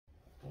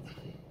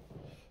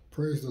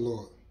Praise the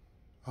Lord.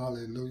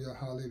 Hallelujah,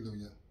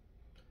 hallelujah.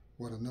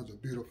 What another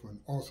beautiful and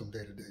awesome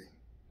day today.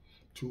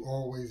 To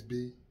always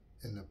be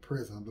in the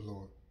presence of the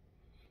Lord.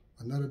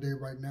 Another day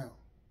right now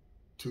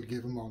to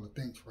give him all the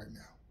thanks right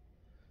now.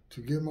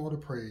 To give him all the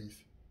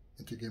praise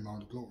and to give him all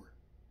the glory.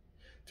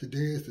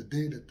 Today is the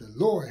day that the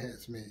Lord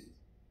has made,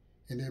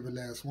 and every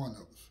last one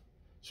of us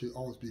should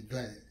always be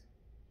glad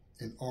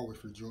and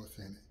always rejoice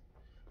in it.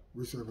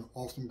 We serve an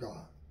awesome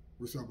God.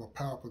 We serve a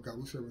powerful God.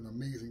 We serve an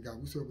amazing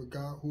God. We serve a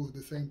God who is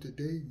the same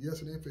today,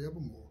 yesterday, and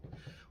forevermore.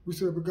 We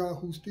serve a God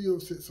who still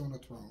sits on the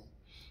throne,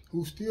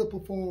 who still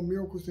performs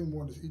miracles and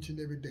wonders each and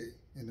every day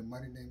in the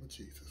mighty name of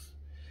Jesus.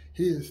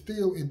 He is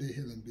still in the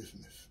healing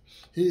business.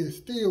 He is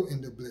still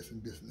in the blessing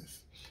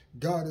business.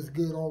 God is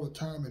good all the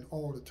time, and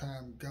all the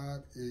time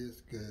God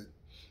is good.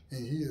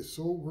 And he is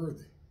so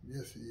worthy.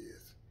 Yes, he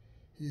is.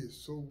 He is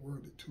so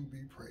worthy to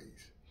be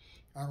praised.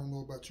 I don't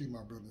know about you,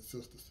 my brothers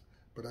and sisters,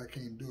 but I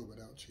can't do it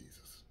without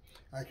Jesus.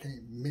 I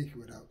can't make it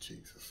without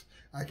Jesus.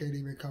 I can't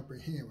even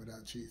comprehend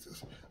without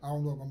Jesus. I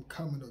don't know if I'm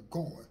coming or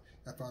going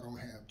if I don't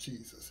have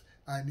Jesus.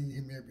 I need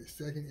him every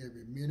second,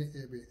 every minute,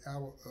 every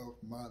hour of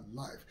my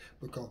life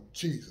because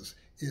Jesus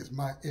is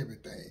my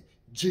everything.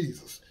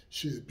 Jesus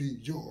should be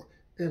your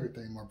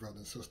everything, my brothers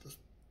and sisters.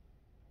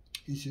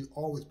 He should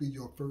always be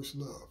your first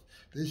love.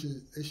 They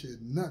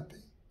should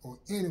nothing or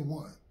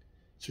anyone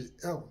should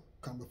ever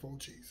come before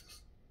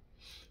Jesus.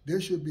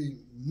 There should be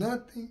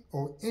nothing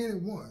or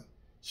anyone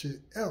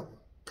should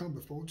ever come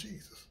before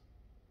Jesus.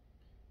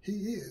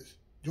 He is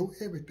your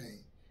everything.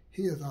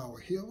 He is our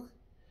healer.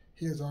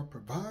 He is our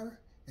provider.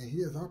 And he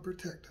is our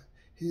protector.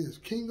 He is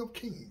King of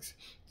kings.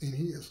 And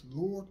he is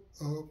Lord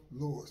of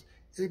lords.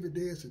 Every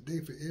day is a day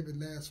for every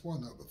last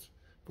one of us.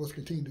 For us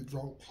continue to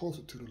draw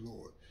closer to the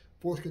Lord.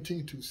 For us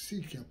continue to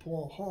seek him,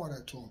 pour our heart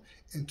out to him,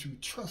 and to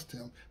trust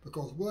him.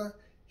 Because what?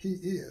 He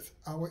is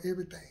our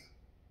everything.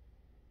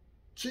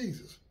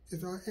 Jesus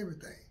is our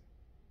everything.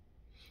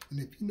 And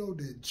if you know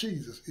that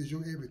Jesus is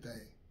your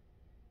everything,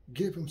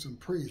 give him some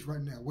praise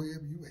right now,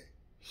 wherever you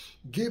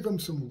at. Give him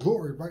some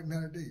glory right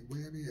now today,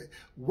 wherever you at.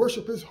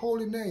 Worship his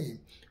holy name,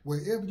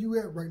 wherever you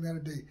at right now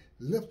today.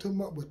 Lift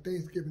him up with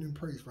thanksgiving and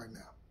praise right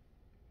now.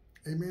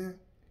 Amen.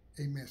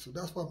 Amen. So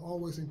that's why I'm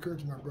always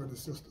encouraging my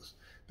brothers and sisters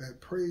that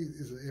praise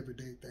is an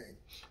everyday thing.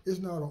 It's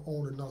not an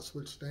on and off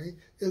switch thing.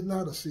 It's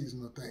not a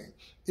seasonal thing.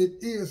 It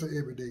is an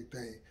everyday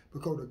thing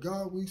because the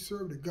God we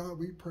serve, the God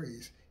we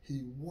praise,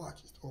 he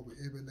watches over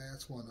every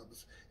last one of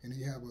us, and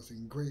he has us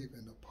engraved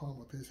in the palm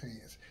of his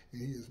hands,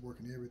 and he is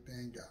working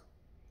everything out.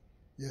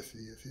 Yes, he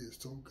is. He is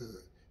so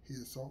good. He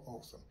is so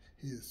awesome.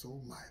 He is so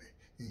mighty,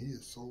 and he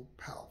is so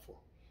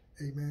powerful.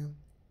 Amen.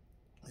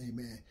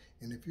 Amen.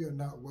 And if you're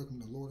not welcoming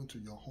the Lord into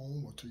your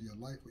home or to your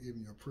life or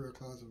even your prayer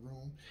closet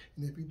room,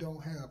 and if you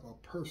don't have a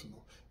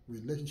personal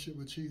relationship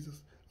with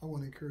Jesus, I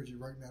want to encourage you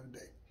right now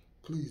today.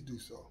 Please do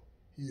so.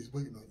 He is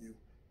waiting on you.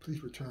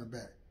 Please return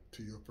back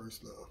to your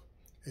first love.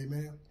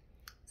 Amen.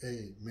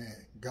 Amen.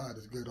 God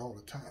is good all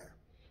the time.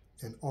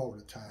 And all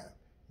the time,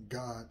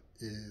 God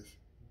is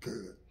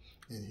good.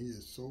 And he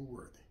is so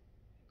worthy.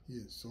 He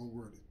is so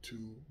worthy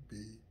to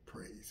be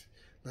praised.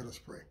 Let us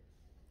pray.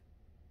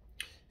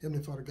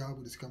 Heavenly Father God,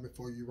 we just come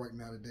before you right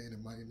now today in the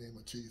mighty name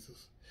of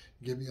Jesus.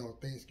 Give me all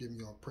thanks, give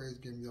me all praise,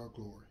 give me all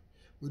glory.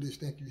 We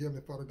just thank you,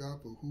 Heavenly Father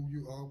God, for who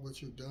you are,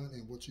 what you've done,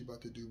 and what you're about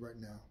to do right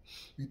now.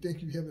 We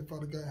thank you, Heavenly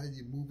Father God, how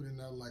you're moving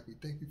in our life. We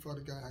thank you, Father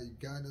God, how you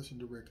guide us and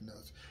directing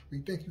us. We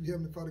thank you,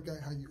 Heavenly Father God,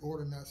 how you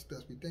order our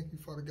steps. We thank you,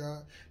 Father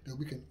God, that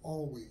we can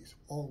always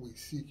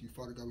seek you,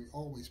 Father God. We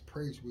always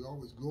praise you. We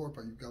always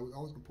glorify you, God. We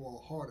always can pour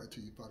our heart out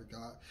to you, Father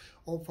God.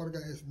 Oh, Father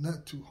God, it's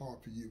not too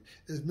hard for you.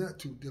 It's not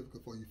too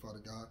difficult for you,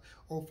 Father God.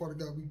 Oh, Father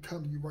God, we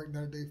come to you right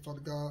now today, Father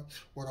God,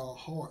 with our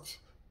hearts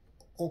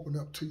open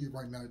up to you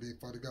right now today,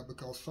 Father God,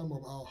 because some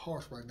of our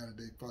hearts right now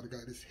today, Father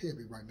God, is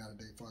heavy right now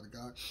today, Father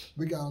God.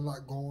 We got a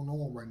lot going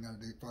on right now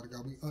today, Father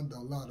God. We under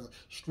a lot of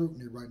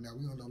scrutiny right now.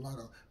 We under a lot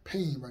of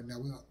pain right now.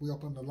 We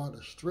up under a lot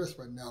of stress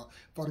right now.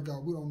 Father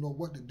God, we don't know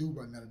what to do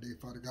right now today,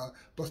 Father God,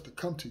 but to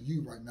come to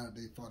you right now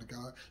today, Father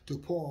God, to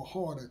pour our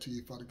heart out to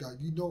you, Father God.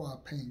 You know our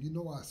pain. You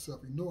know our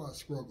suffering. You know our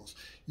struggles.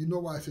 You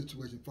know our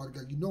situation, Father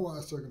God. You know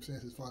our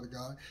circumstances, Father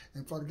God.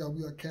 And Father God,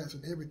 we are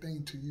casting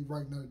everything to you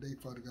right now today,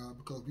 Father God,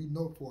 because we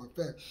know for a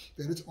fact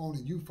that it's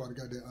only you, Father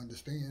God, that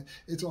understand.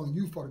 It's only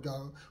you, Father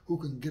God, who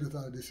can get us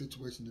out of this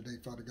situation today,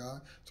 Father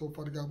God. So,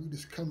 Father God, we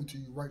just coming to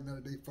you right now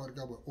today, Father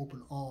God, with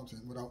open arms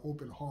and with our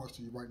open hearts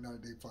to you right now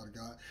today, Father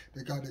God.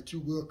 That, God, that you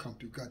will come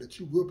through, God, that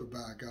you will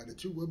provide, God,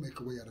 that you will make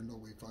a way out of no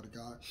way, Father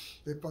God.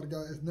 That, Father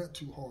God, it's not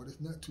too hard.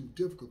 It's not too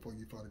difficult for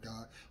you, Father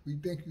God. We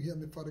thank you,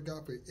 Heavenly Father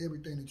God, for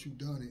everything that you've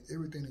done and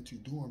everything that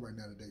you're doing right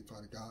now today,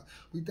 Father God.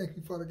 We thank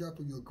you, Father God,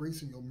 for your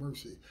grace and your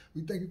mercy.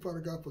 We thank you, Father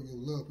God, for your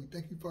love. We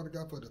thank you, Father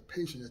God, for the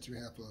patience that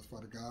you have for us,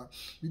 Father God.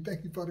 We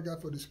thank you, Father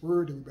God, for this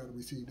word that we better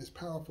receive, this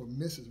powerful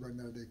message right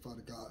now today,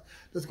 Father God.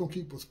 That's going to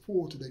keep us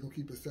full today, going to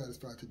keep us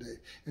satisfied today.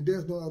 And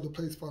there's no other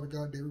place, Father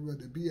God, that we'd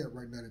rather be at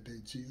right now today,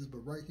 Jesus,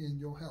 but right here in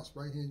your house,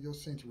 right here in your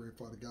sanctuary,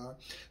 Father God,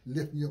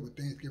 lifting you up with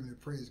thanksgiving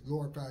and praise,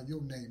 glorifying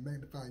your name,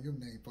 magnifying your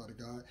name, Father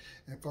God.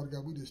 And Father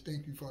God, we just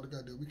thank you, Father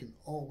God, that we can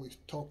always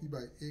talk to you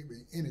about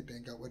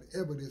anything, God,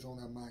 whatever it is on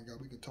our mind, God,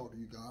 we can talk to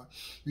you, God.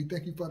 We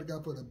thank you, Father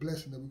God, for the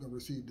blessing that we're going to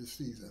receive this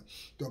season,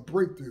 the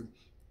breakthrough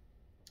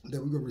that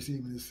we're going to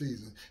receive in this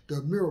season,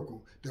 the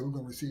miracle that we're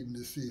going to receive in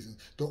this season,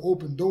 the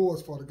open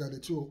doors, Father God,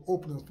 that you're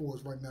opening for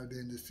us right now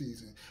there in this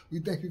season. We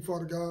thank you,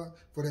 Father God,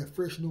 for that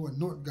fresh new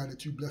anointing, God,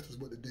 that you blessed us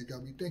with today,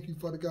 God. We thank you,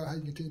 Father God, how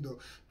you continue to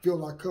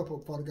fill our cup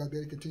up, Father God,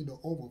 that it continue to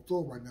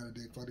overflow right now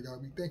today, Father God.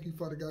 We thank you,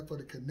 Father God, for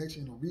the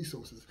connection and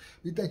resources.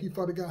 We thank you,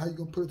 Father God, how you're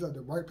going to put us at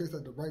the right place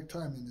at the right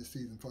time in this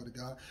season, Father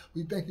God.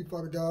 We thank you,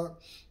 Father God,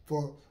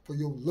 for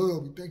your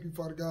love. We thank you,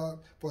 Father God,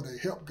 for the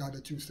help, God,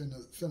 that you sending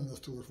us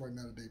to us right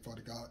now today,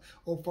 Father God.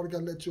 Oh, Father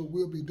God, let your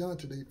will be done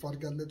today, Father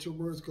God. Let your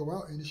words go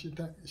out, and it should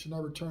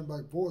not return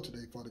back void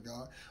today, Father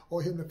God. Oh,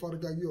 Heavenly Father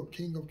God, you're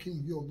King of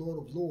kings, you're Lord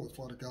of lords,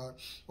 Father God.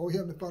 Oh,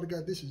 Heavenly Father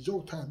God, this is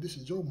your time, this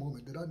is your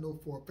moment, that I know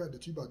for a fact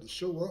that you're about to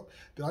show up,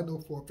 that I know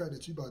for a fact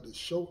that you're about to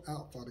show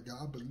out, Father God.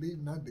 I believe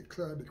and I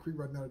declare, decree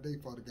right now today,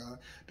 Father God,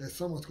 that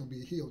someone's going to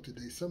be healed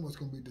today, someone's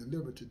going to be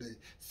delivered today,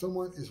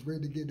 someone is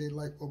ready to give their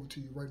life over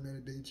to you right now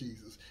today,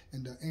 Jesus.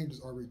 And the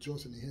angels are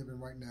rejoicing in heaven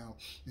right now.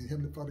 And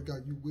Heavenly Father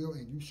God, you will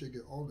and you shall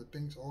get all the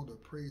thanks, all the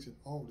praise, and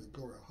all the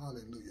glory.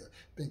 Hallelujah.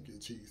 Thank you,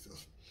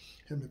 Jesus.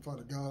 Heavenly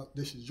Father God,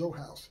 this is your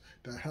house,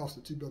 the house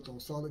that you built on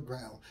solid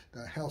ground,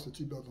 the house that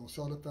you built on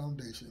solid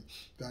foundation,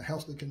 the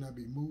house that cannot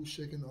be moved,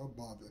 shaken, or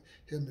bothered.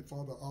 Heavenly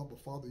Father, Abba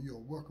Father, you are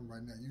welcome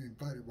right now. You're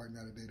invited right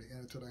now today to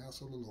enter to the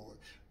house of the Lord,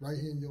 right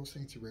here in your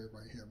sanctuary,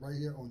 right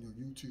here on your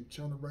YouTube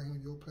channel, right here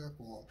on your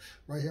platform,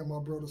 right here in my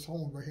brother's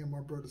home, right here in my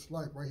brother's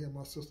life, right here in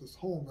my sister's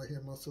home, right here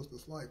in my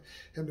sister's life.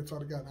 Heavenly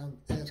Father God, I'm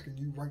asking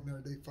you right now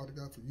today, Father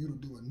God, for you to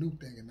do a new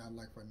thing in our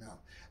life right now.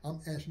 I'm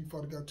asking you,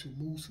 Father God, to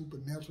move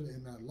supernaturally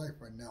in our life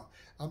right now.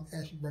 I'm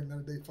asking you right now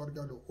today, Father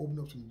God, to open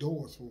up some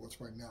doors for us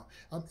right now.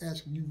 I'm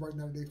asking you right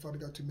now today, Father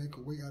God, to make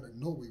a way out of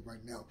no way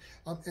right now.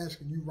 I'm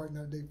asking you right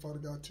now today, Father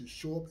God, to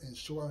show up and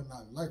show out in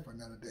our life right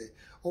now today.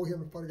 Oh,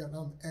 Heavenly Father God,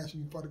 I'm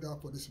asking you, Father God,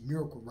 for this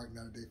miracle right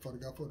now today, Father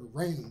God, for the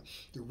rain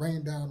to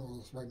rain down on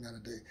us right now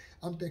today.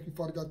 I'm thanking you,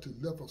 Father God, to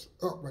lift us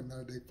up right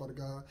now today, Father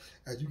God,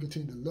 as you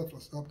continue to lift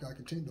us up, God,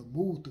 continue to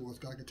move through us,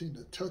 God, continue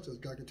to touch us,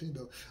 God, continue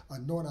to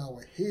anoint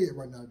our head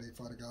right now today,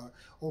 Father God.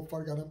 Oh,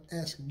 Father God, I'm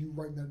asking you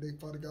right now today,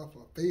 Father God,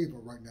 for favor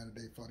right now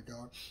today, Father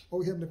God.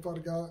 Oh, Heavenly Father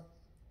God,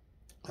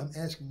 I'm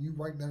asking you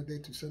right now today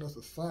to send us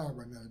a sign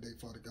right now today,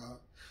 Father God.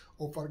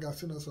 Oh, Father God,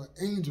 send us an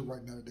angel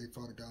right now today,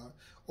 Father God.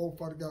 Oh,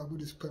 Father God, we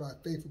just put our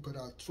faith, we put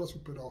our trust,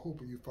 we put our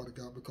hope in you, Father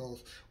God,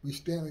 because we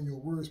stand on your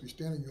words, we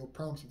stand on your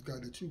promises,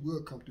 God, that you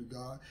will come through,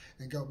 God.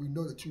 And God, we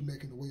know that you're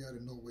making a way out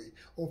of no way.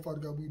 Oh, Father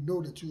God, we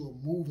know that you are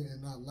moving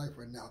in our life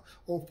right now.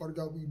 Oh, Father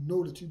God, we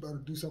know that you're about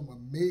to do something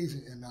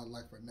amazing in our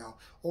life right now.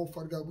 Oh,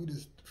 Father God, we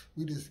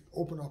just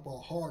open up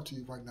our heart to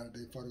you right now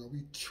today, Father God.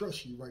 We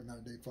trust you right now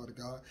today, Father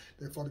God,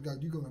 that, Father God,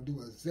 you're going to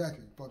do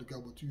exactly, Father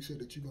God, what you said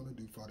that you're going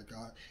to do, Father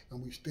God.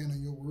 And we stand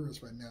on your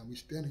words right now. We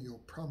stand on your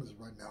promises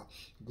right now.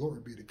 Glory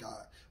be to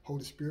God.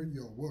 Holy Spirit,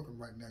 you're welcome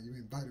right now. You're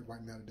invited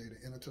right now today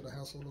to enter to the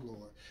house of the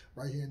Lord.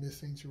 Right here in this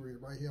sanctuary,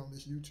 right here on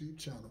this YouTube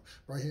channel,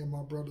 right here in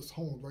my brother's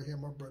home, right here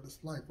in my brother's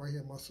life, right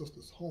here in my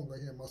sister's home, right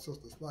here in my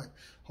sister's life.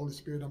 Holy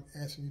Spirit, I'm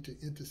asking you to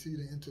intercede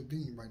and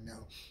intervene right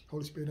now.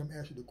 Holy Spirit, I'm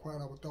asking you to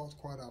quiet our thoughts,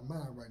 quiet our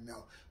mind right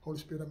now. Holy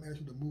Spirit, I'm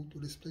asking you to move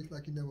through this place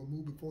like you never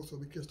moved before, so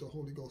we catch the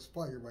Holy Ghost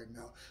fire right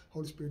now.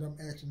 Holy Spirit, I'm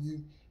asking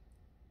you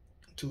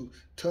to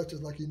touch us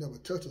like you never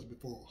touched us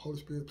before. Holy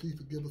Spirit, please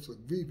forgive us for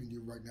grieving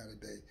you right now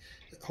today.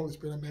 Holy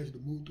Spirit, I'm asking you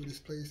to move through this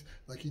place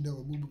like you never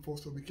moved before,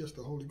 so we catch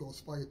the Holy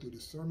Ghost fire through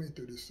this sermon,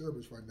 through this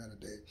service right now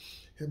today.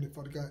 Heavenly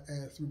Father God,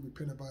 as we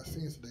repent of our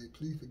sins today,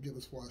 please forgive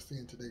us for our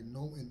sin today,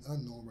 known and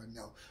unknown right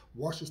now.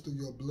 Wash us through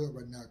your blood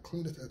right now.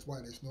 Clean us as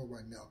white as snow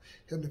right now.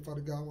 Heavenly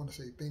Father God, I want to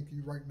say thank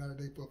you right now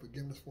today for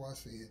forgiving us for our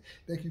sin.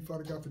 Thank you,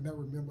 Father God, for not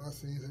remembering our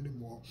sins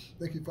anymore.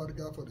 Thank you, Father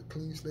God, for the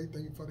clean slate.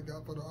 Thank you, Father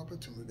God, for the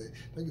opportunity.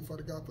 Thank you,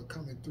 Father God, for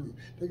coming through.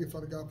 Thank you,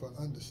 Father God, for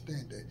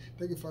understanding.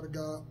 Thank you, Father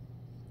God,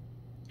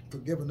 for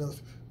giving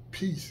us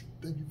peace.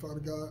 Thank you, Father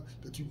God,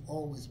 that you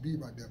always be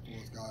right there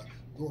for us, God.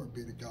 Glory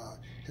be to God.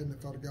 Heavenly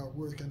Father God,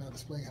 words cannot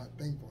explain how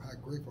thankful, how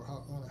grateful,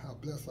 how honored, how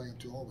blessed I am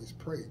to always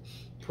pray,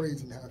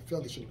 praise, and have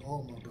fellowship with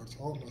all my brothers,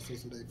 all my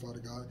sisters today, Father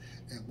God,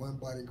 and one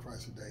body in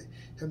Christ today.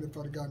 Heavenly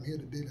Father God, I'm here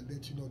today to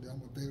let you know that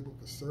I'm available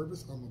for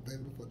service, I'm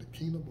available for the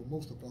kingdom, but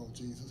most of all,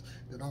 Jesus,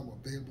 that I'm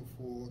available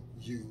for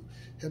you.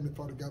 Heavenly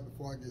Father God,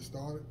 before I get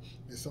started,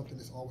 there's something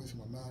that's always in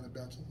my mind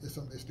about you. It's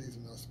something that stays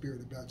in my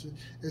spirit about you.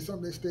 It's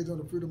something that stays on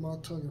the fruit of my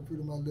tongue and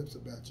fruit of my lips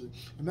about you.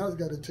 And I just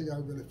got to tell you how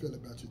I really feel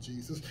about you,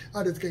 Jesus.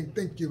 I just can't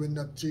thank thank you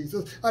enough,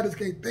 Jesus. I just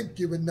can't thank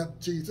you enough,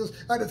 Jesus.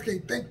 I just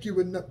can't thank you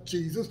enough,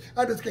 Jesus.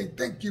 I just can't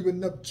thank you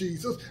enough,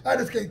 Jesus. I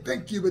just can't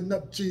thank you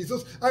enough,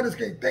 Jesus. I just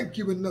can't thank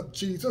you enough,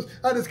 Jesus.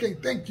 I just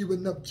can't thank you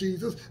enough,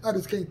 Jesus. I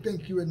just can't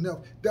thank you enough.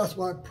 That's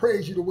why I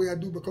praise you the way I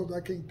do, because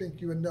I can't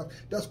thank you enough.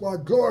 That's why I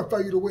glorify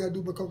you the way I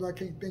do, because I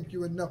can't thank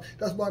you enough.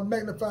 That's why I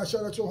magnify,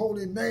 shout out your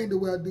holy name the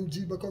way I do,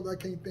 Jesus, because I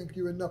can't thank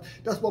you enough.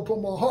 That's why I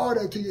put my heart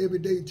out to you every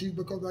day, Jesus,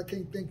 because I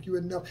can't thank you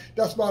enough.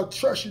 That's why I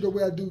trust you the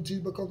way I do,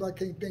 Jesus, because I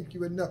can't thank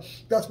you enough.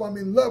 That's why I'm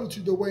in love with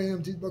you the way I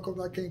am, Jesus, because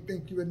I can't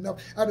thank you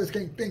enough. I just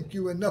can't thank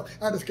you enough.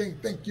 I just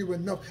can't thank you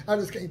enough. I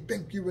just can't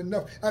thank you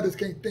enough. I just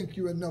can't thank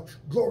you enough.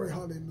 Glory,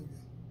 hallelujah.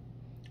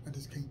 I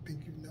just can't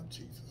thank you enough,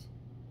 Jesus.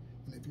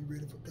 And if you're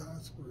ready for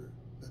God's word,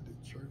 let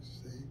the church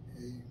say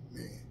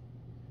amen.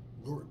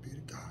 Glory be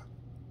to God.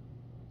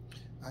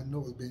 I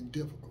know it's been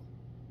difficult.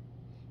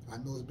 I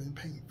know it's been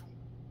painful.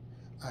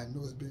 I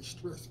know it's been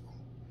stressful.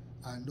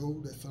 I know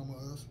that some of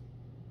us,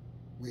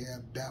 we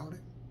have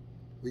doubted.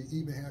 We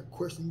even have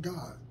questioned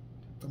God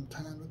from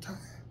time to time.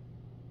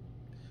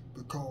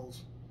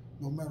 Because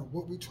no matter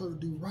what we try to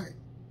do right,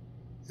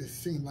 it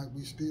seems like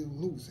we're still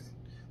losing.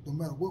 No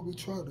matter what we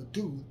try to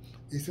do,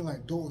 it seems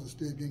like doors are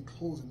still getting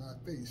closed in our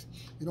face.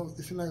 You know,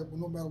 it seems like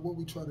no matter what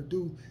we try to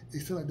do, it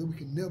seems like that we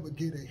can never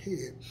get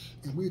ahead.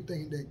 And we're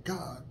thinking that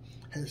God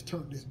has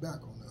turned his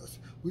back on us.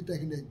 We're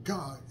thinking that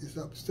God is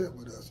upset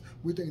with us.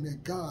 We're thinking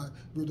that God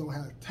really don't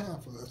have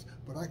time for us.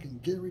 But I can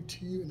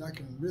guarantee you, and I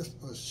can rest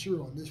assured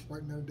on this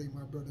right now today,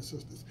 my brothers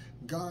and sisters,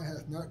 God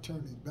has not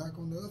turned his back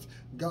on us.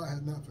 God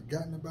has not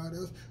forgotten about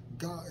us.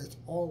 God is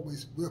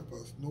always with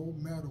us, no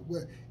matter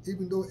what.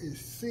 Even though it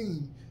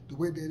seemed the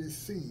way that it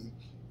seemed,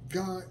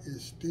 God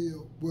is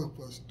still with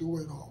us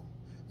through it all.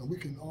 And we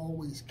can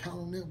always count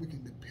on that. We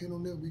can depend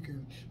on that. We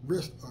can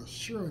rest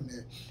assured on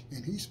that.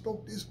 And he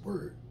spoke this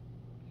word.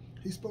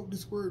 He spoke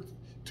this word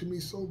to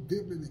me so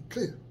vividly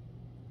clear.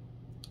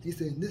 He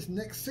said, in this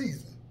next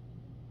season,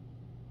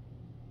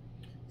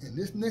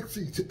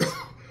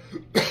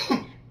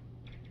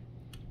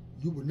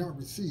 you will not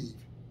receive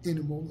any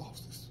more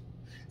losses.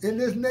 In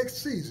this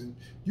next season,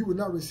 you will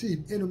not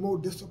receive any more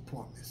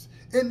disappointments.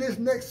 In this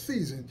next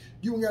season,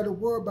 you ain't got to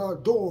worry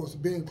about doors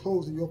being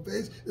closed in your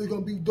face. There's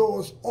going to be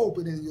doors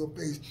open in your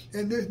face.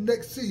 In this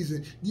next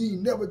season, you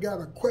ain't never got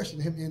to question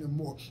him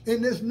anymore.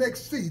 In this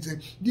next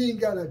season, you ain't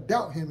got to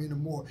doubt him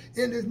anymore.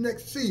 In this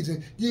next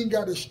season, you ain't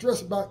got to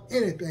stress about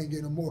anything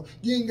anymore.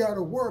 You ain't got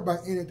to worry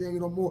about anything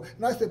anymore.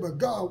 And I said, but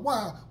God,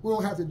 why we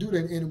don't have to do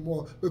that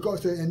anymore?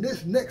 Because in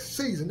this next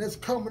season that's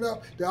coming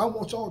up that I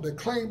want y'all to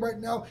claim right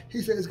now,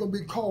 he said it's going to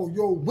be called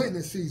your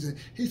winning season.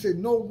 He said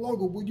no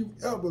longer will you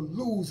ever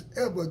lose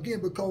ever again,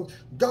 because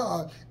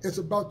God is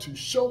about to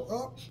show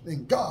up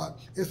and God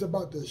is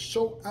about to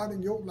show out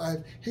in your life.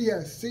 He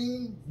has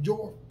seen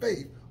your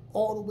faith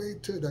all the way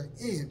to the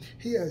end.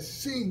 He has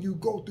seen you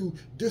go through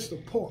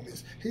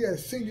disappointments. He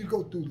has seen you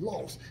go through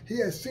loss. He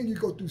has seen you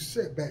go through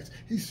setbacks.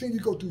 He's seen you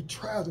go through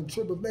trials and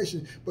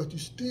tribulations, but you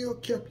still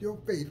kept your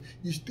faith.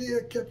 You still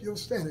kept your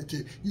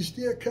sanity. You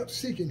still kept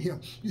seeking him.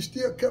 You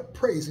still kept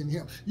praising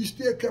him. You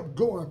still kept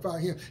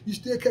glorifying him. You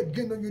still kept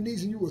getting on your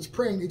knees and you was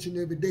praying each and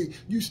every day.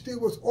 You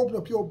still was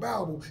opening up your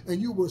Bible and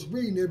you was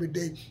reading every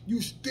day. You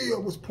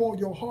still was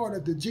pouring your heart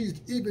out to Jesus,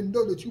 even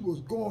though that you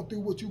was going through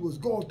what you was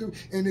going through,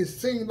 and it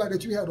seemed like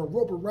that you had a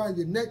rope around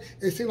your neck.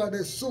 It seemed like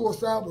that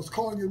suicide was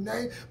calling your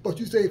name, but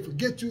you say,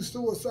 forget you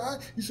suicide.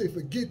 You say,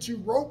 forget you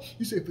rope.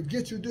 You say,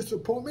 forget you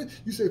disappointment.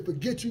 You say,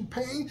 forget you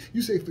pain.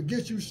 You say,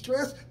 forget you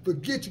stress.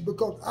 Forget you,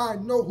 because I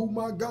know who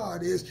my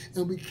God is.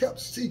 And we kept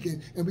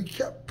seeking and we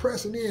kept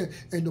pressing in.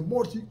 And the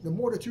more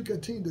that you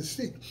continue to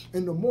seek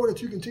and the more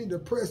that you continue to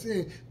press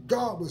in,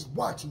 God was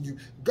watching you.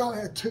 God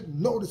had took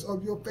notice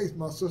of your faith,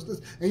 my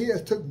sisters, and he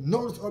has took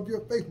notice of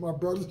your faith, my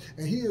brothers,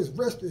 and he is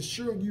rest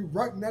assuring you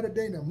right now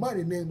today in the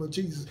mighty name of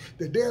Jesus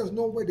that there's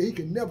no way that he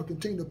can never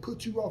continue to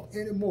put you off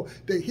anymore,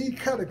 that he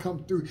gotta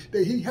come through,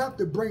 that he have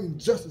to bring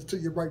justice to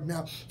you right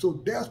now.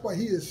 So that's why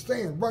he is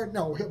saying right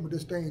now, help me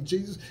this thing,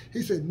 Jesus.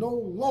 He said, no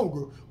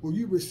longer will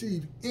you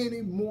receive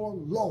any more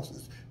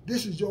losses.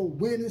 This is your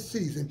winning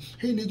season.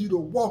 He needs you to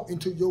walk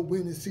into your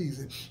winning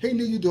season. He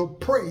needs you to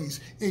praise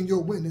in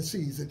your winning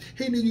season.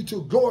 He needs you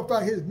to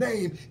glorify his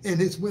name in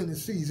his winning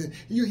season.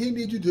 He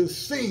needs you to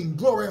sing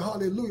glory,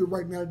 hallelujah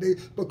right now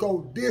today,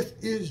 because this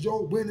is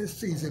your winning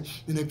season.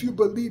 And if you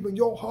believe in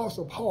your heart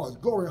of hearts,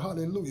 glory,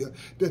 hallelujah,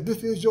 that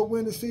this is your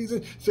winning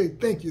season, say,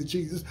 thank you,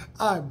 Jesus.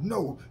 I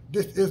know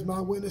this is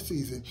my winning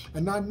season.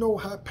 And I know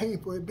how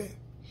painful it's been.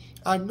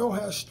 I know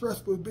how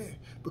stressful it's been,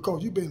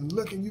 because you've been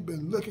looking, you've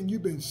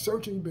been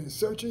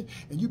searching,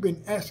 and you've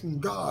been asking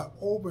God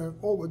over and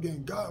over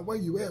again, God, where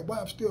you at? Why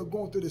I'm still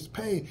going through this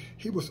pain?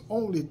 He was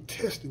only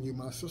testing you,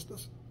 my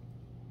sisters.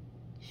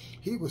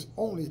 He was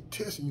only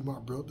testing you, my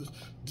brothers,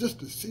 just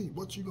to see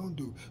what you're going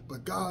to do.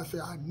 But God said,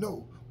 I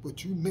know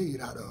what you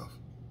made out of.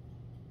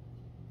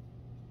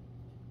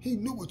 He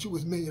knew what you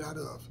was made out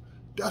of.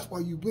 That's why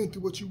you went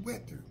through what you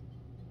went through.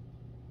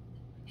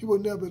 He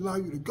would never allow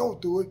you to go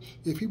through it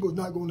if he was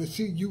not going to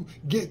see you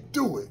get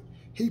through it.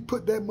 He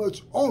put that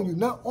much on you.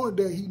 Not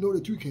only that he know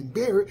that you can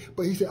bear it,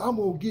 but he said, I'm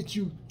going to get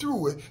you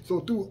through it.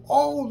 So through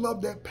all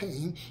of that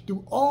pain,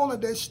 through all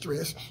of that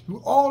stress,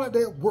 through all of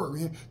that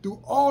worrying,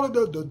 through all of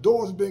the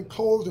doors being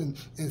closed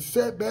and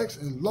setbacks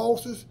and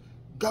losses,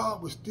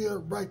 God was still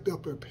right there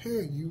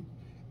preparing you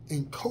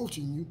and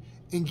coaching you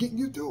and getting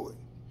you through it.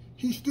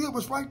 He still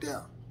was right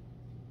there.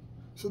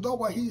 So that's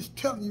why he's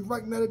telling you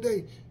right now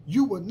today,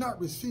 you will not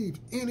receive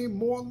any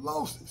more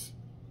losses.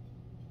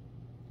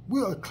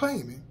 We are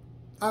claiming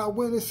our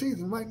winning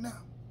season right now.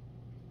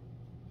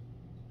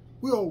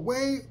 We are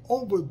way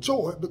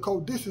overjoyed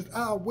because this is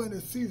our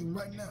winning season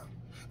right now.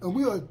 And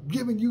we are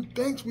giving you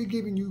thanks, we're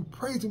giving you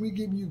praise, and we're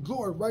giving you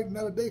glory right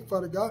now today,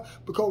 Father God,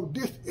 because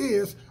this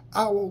is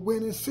our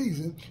winning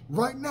season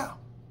right now.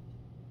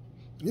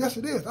 Yes,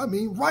 it is. I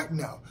mean, right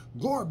now.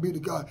 Glory be to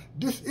God.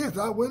 This is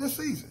our winning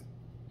season.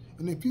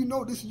 And if you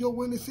know this is your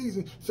winning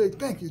season, say,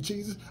 thank you,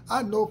 Jesus.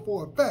 I know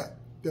for a fact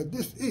that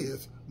this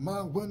is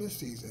my winning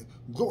season.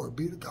 Glory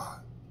be to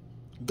God.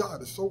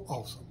 God is so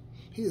awesome.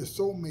 He is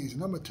so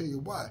amazing. I'm going to tell you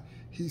why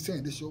he's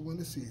saying this is your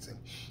winning season.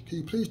 Can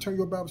you please turn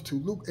your Bibles to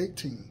Luke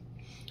 18.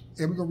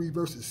 And we're going to read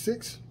verses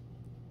 6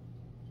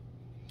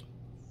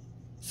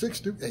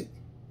 through 8.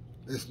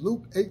 It's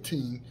Luke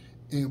 18,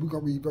 and we're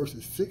going to read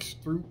verses 6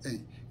 through 8.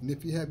 And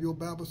if you have your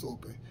Bibles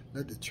open,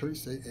 let the church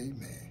say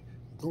amen.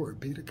 Glory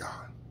be to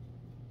God.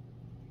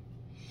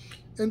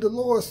 And the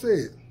Lord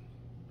said,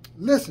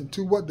 listen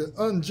to what the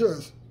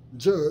unjust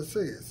judge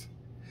says.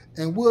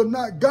 And will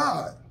not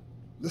God,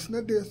 listen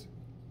to this,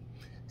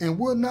 and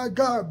will not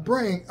God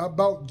bring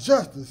about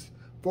justice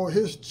for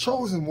his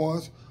chosen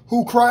ones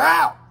who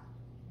cry out?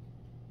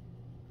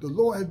 The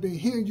Lord has been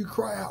hearing you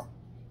cry out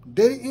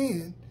day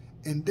in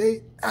and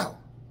day out.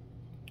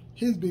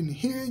 He's been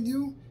hearing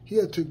you. He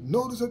has took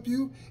notice of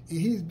you, and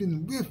he's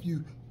been with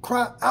you.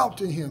 Cry out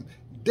to him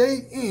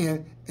day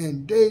in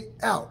and day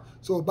out.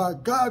 So by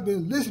God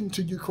being listening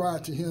to you cry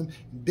to him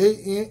day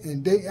in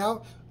and day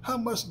out, how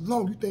much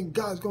longer you think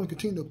God's going to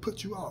continue to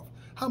put you off?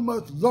 How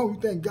much longer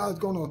you think God's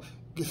going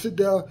to sit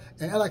there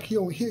and act like he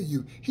don't hear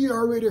you? He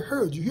already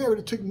heard you. He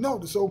already took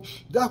notice. So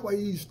that's why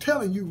he's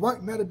telling you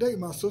right now today,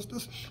 my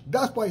sisters.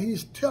 That's why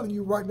he's telling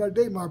you right now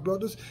today, my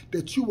brothers,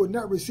 that you will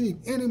not receive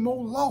any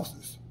more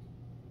losses.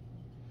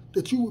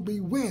 That you will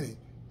be winning.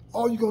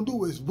 All you're going to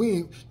do is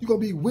win. You're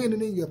going to be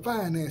winning in your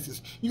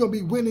finances. You're going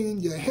to be winning in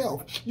your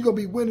health. You're going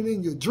to be winning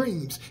in your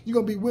dreams. You're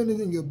going to be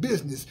winning in your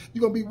business. You're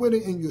going to be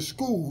winning in your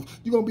schools.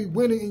 You're going to be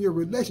winning in your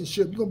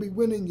relationship. You're going to be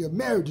winning in your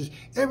marriages.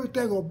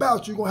 Everything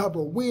about you, you're going to have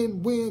a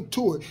win-win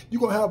to it.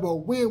 You're going to have a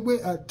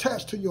win-win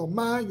attached to your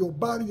mind, your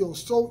body, your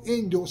soul,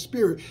 and your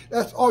spirit.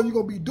 That's all you're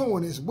going to be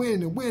doing is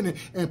winning and winning.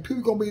 And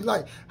people are going to be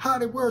like, how in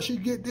the world she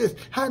get this?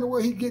 How in the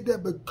world he get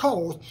that?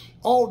 Because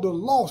all the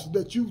losses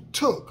that you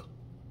took,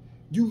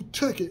 you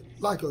took it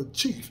like a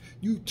chief.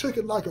 You took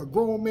it like a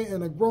grown man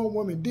and a grown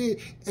woman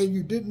did, and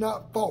you did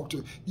not falter.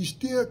 You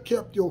still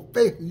kept your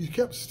faith. You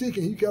kept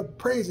seeking. You kept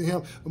praising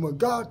him. And when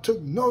God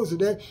took notice of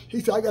that, he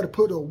said, I got to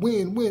put a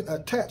win-win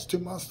attached to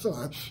my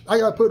son. I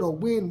got to put a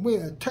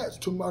win-win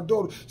attached to my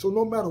daughter. So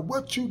no matter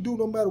what you do,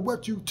 no matter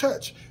what you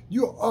touch,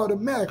 you're going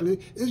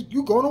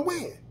to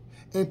win.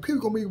 And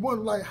people going to be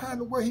wondering, like, how in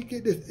the world he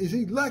get this? Is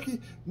he lucky?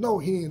 No,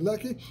 he ain't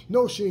lucky.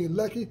 No, she ain't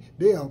lucky.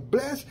 They are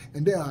blessed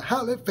and they are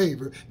highly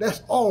favored.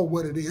 That's all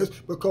what it is,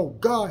 because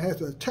God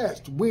has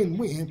attached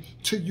win-win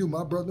to you,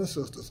 my brothers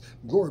and sisters.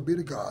 Glory be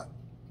to God.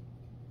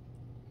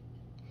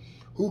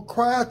 Who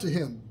cry to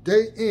him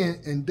day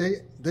in and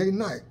day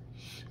night.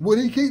 Will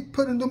he keep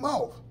putting them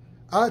off?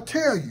 I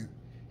tell you,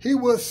 he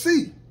will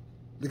see.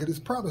 Look at his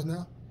promise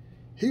now.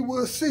 He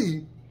will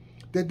see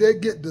that they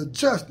get the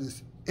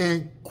justice,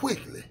 and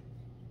quickly.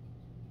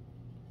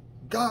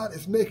 God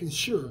is making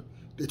sure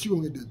that you're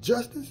going to get the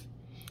justice.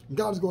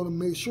 God is going to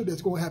make sure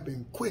that's going to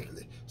happen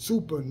quickly,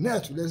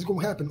 supernaturally. That's going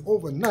to happen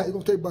overnight. It's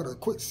going to take about a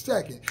quick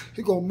second.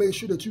 He's going to make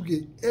sure that you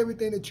get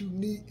everything that you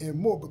need and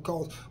more,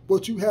 because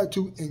what you had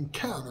to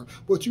encounter,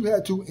 what you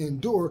had to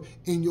endure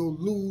in your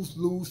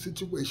lose-lose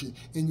situation,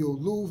 in your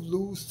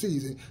lose-lose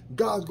season,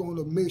 God's going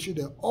to make sure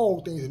that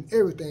all things and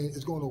everything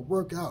is going to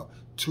work out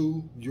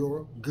to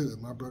your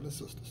good, my brothers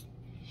and sisters.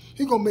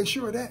 He's going to make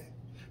sure of that.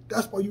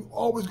 That's why you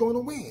always going to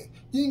win.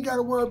 You ain't got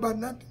to worry about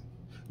nothing.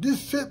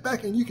 Just sit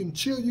back and you can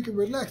chill, you can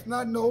relax. And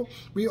I know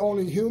we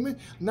only human.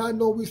 And I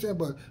know we saying,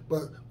 but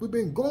we've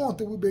been going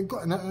through,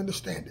 and I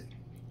understand it.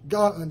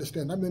 God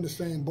understands. I'm in the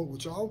same boat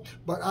with y'all.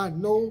 But I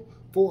know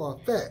for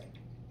a fact,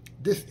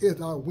 this is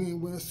our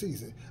win-win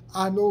season.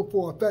 I know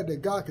for a fact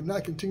that God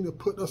cannot continue to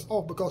put us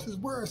off, because his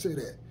word say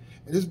that.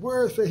 And his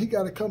word said he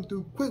got to come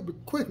through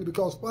quickly,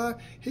 because why?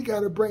 He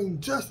got to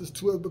bring justice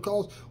to us,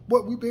 because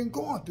what we've been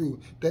going through.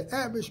 The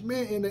average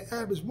man and the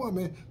average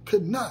woman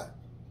could not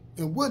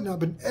and would not have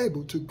been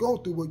able to go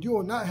through what you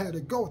and I had to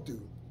go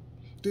through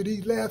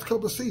these last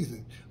couple of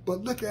seasons.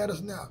 But look at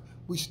us now.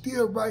 We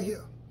still right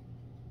here.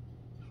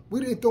 We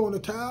didn't throw in the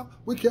towel.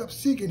 We kept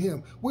seeking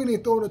him. We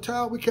didn't throw in the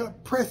towel. We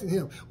kept pressing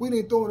him. We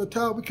didn't throw in the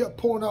towel. We kept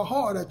pouring our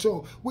heart out to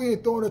him. We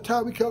didn't throw in the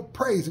towel. We kept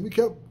praising. We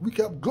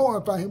kept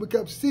glorifying him. We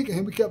kept seeking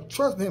him. We kept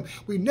trusting him.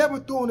 We never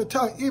threw in the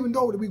towel, even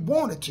though we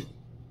wanted to.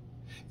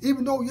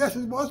 Even though, yes,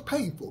 it was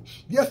painful.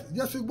 Yes,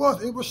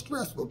 it was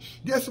stressful.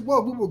 Yes, it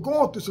was. We were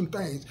going through some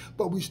things,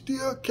 but we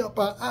still kept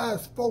our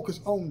eyes focused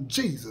on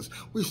Jesus.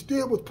 We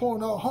still was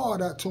pouring our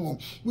heart out to him.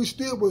 We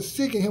still was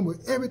seeking him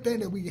with everything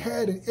that we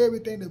had and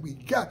everything that we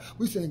got.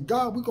 We said,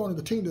 God, we're going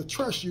to continue to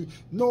trust you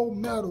no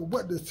matter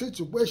what the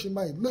situation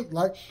might look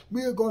like.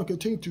 We're going to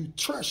continue to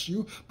trust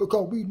you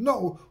because we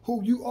know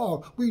who you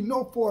are. We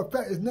know for a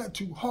fact it's not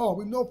too hard.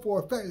 We know for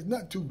a fact it's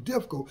not too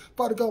difficult.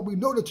 Father God, we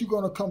know that you're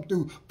going to come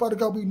through. Father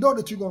God, we know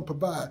that you're going to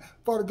provide.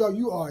 Father God,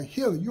 you are a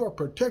healer. You are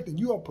protecting.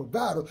 You are a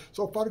provider.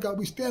 So, Father God,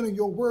 we stand on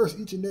your words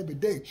each and every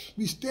day.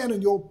 We stand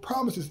on your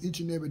promises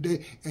each and every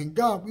day. And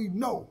God, we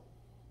know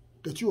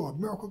that you are a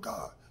miracle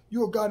God.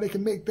 You're a God that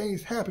can make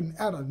things happen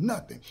out of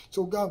nothing.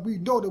 So, God, we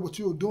know that what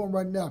you're doing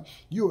right now,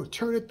 you are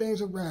turning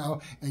things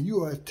around and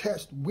you are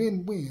attached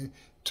win-win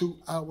to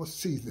our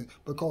season.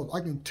 Because I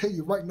can tell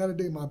you right now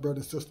today, my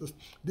brothers and sisters,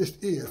 this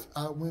is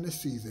our winter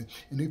season.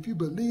 And if you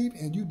believe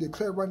and you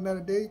declare right now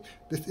today,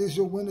 this is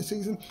your winter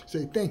season,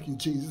 say, thank you,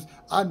 Jesus.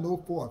 I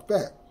know for a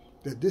fact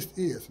that this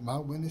is my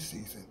winter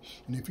season.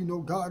 And if you know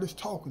God is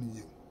talking to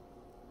you,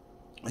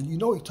 and you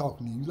know he's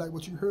talking to you, you like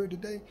what you heard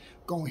today,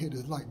 go and hit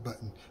this like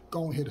button.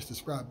 Go and hit the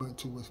subscribe button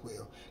too as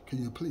well.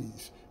 Can you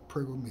please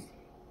pray with me?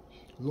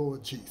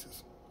 Lord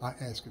Jesus, I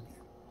ask of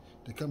you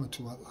to come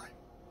into our life,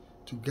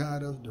 to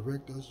guide us,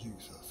 direct us,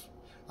 use us.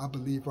 I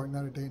believe right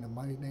now today in the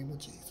mighty name of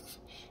Jesus.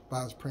 By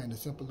us praying the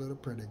simple little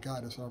prayer that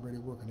God is already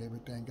working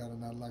everything God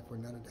in our life for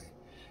another day.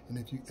 And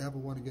if you ever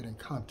want to get in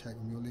contact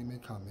with me or leave me a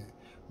comment,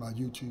 my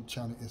YouTube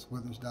channel is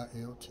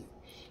Withers.lt.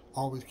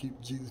 Always keep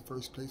Jesus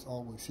first place.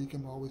 Always seek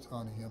him. Always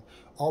honor him.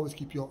 Always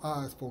keep your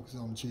eyes focused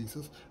on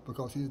Jesus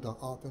because he's the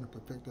author and the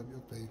perfecter of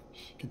your faith.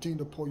 Continue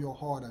to pour your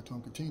heart out to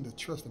him. Continue to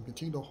trust him.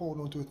 Continue to hold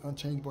on to his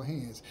unchangeable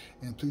hands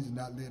and please do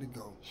not let it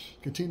go.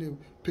 Continue to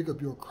pick up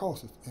your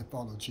crosses and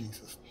follow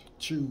Jesus.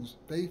 Choose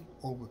faith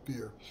over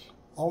fear.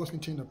 Always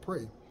continue to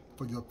pray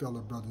for your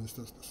fellow brothers and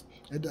sisters.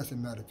 It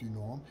doesn't matter if you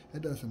know them.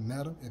 It doesn't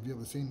matter if you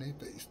ever seen their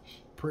face.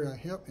 Prayer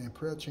helps and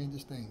prayer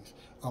changes things.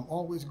 I'm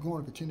always going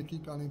to continue to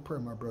keep y'all in prayer,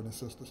 my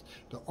brothers and sisters.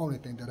 The only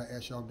thing that I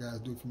ask y'all guys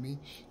to do for me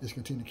is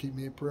continue to keep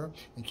me in prayer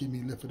and keep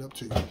me lifted up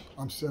to you.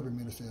 I'm 7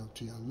 Minutes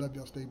LT. I love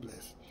y'all. Stay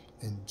blessed.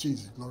 In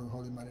Jesus' glory,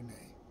 holy, mighty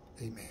name.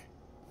 Amen.